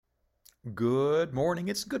Good morning.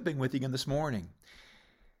 It's good being with you again this morning.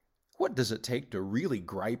 What does it take to really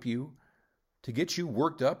gripe you, to get you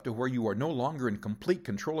worked up to where you are no longer in complete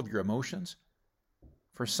control of your emotions?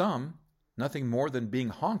 For some, nothing more than being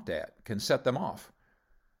honked at can set them off,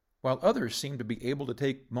 while others seem to be able to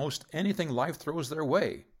take most anything life throws their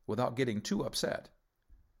way without getting too upset.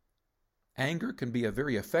 Anger can be a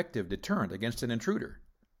very effective deterrent against an intruder,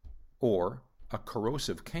 or a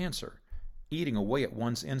corrosive cancer eating away at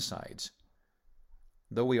one's insides.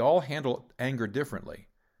 Though we all handle anger differently,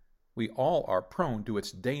 we all are prone to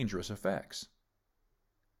its dangerous effects.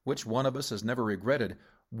 Which one of us has never regretted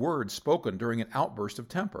words spoken during an outburst of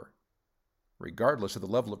temper? Regardless of the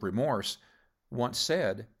level of remorse, once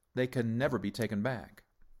said, they can never be taken back.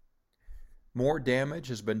 More damage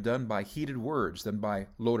has been done by heated words than by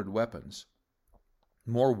loaded weapons.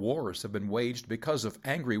 More wars have been waged because of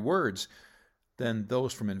angry words than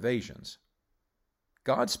those from invasions.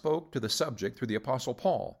 God spoke to the subject through the Apostle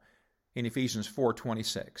Paul in Ephesians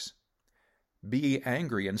 4:26. Be ye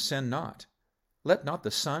angry and sin not. Let not the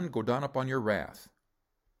sun go down upon your wrath.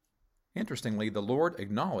 Interestingly, the Lord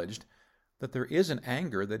acknowledged that there is an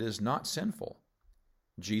anger that is not sinful.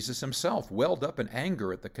 Jesus himself welled up in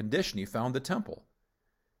anger at the condition he found the temple.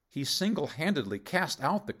 He single-handedly cast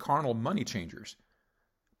out the carnal money changers.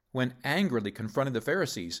 When angrily confronting the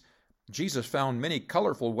Pharisees, Jesus found many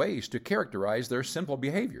colorful ways to characterize their sinful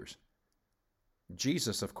behaviors.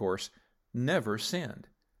 Jesus, of course, never sinned.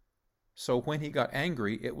 So when he got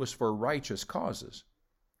angry, it was for righteous causes.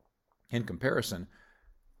 In comparison,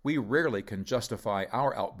 we rarely can justify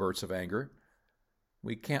our outbursts of anger.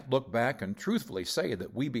 We can't look back and truthfully say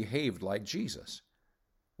that we behaved like Jesus.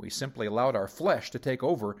 We simply allowed our flesh to take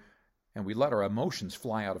over, and we let our emotions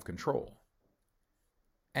fly out of control.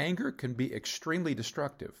 Anger can be extremely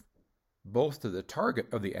destructive, both to the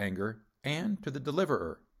target of the anger and to the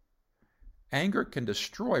deliverer. Anger can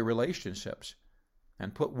destroy relationships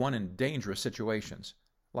and put one in dangerous situations,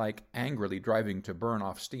 like angrily driving to burn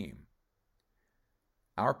off steam.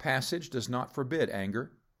 Our passage does not forbid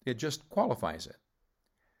anger, it just qualifies it.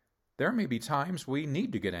 There may be times we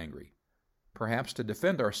need to get angry, perhaps to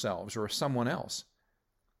defend ourselves or someone else.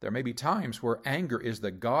 There may be times where anger is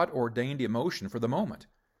the God-ordained emotion for the moment.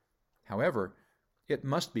 However, it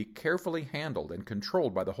must be carefully handled and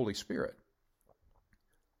controlled by the Holy Spirit.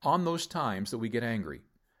 On those times that we get angry,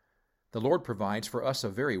 the Lord provides for us a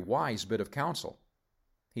very wise bit of counsel.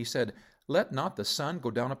 He said, "Let not the sun go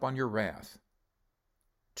down upon your wrath."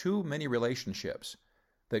 Too many relationships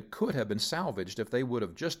that could have been salvaged if they would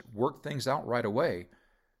have just worked things out right away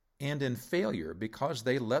end in failure because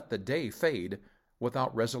they let the day fade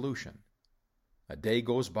without resolution. A day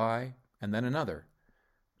goes by and then another,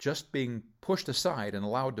 just being pushed aside and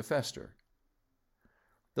allowed to fester.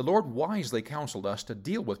 The Lord wisely counseled us to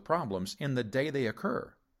deal with problems in the day they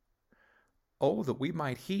occur. Oh, that we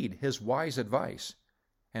might heed His wise advice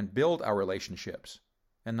and build our relationships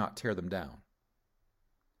and not tear them down.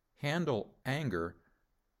 Handle anger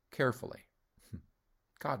carefully.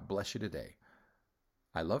 God bless you today.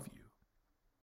 I love you.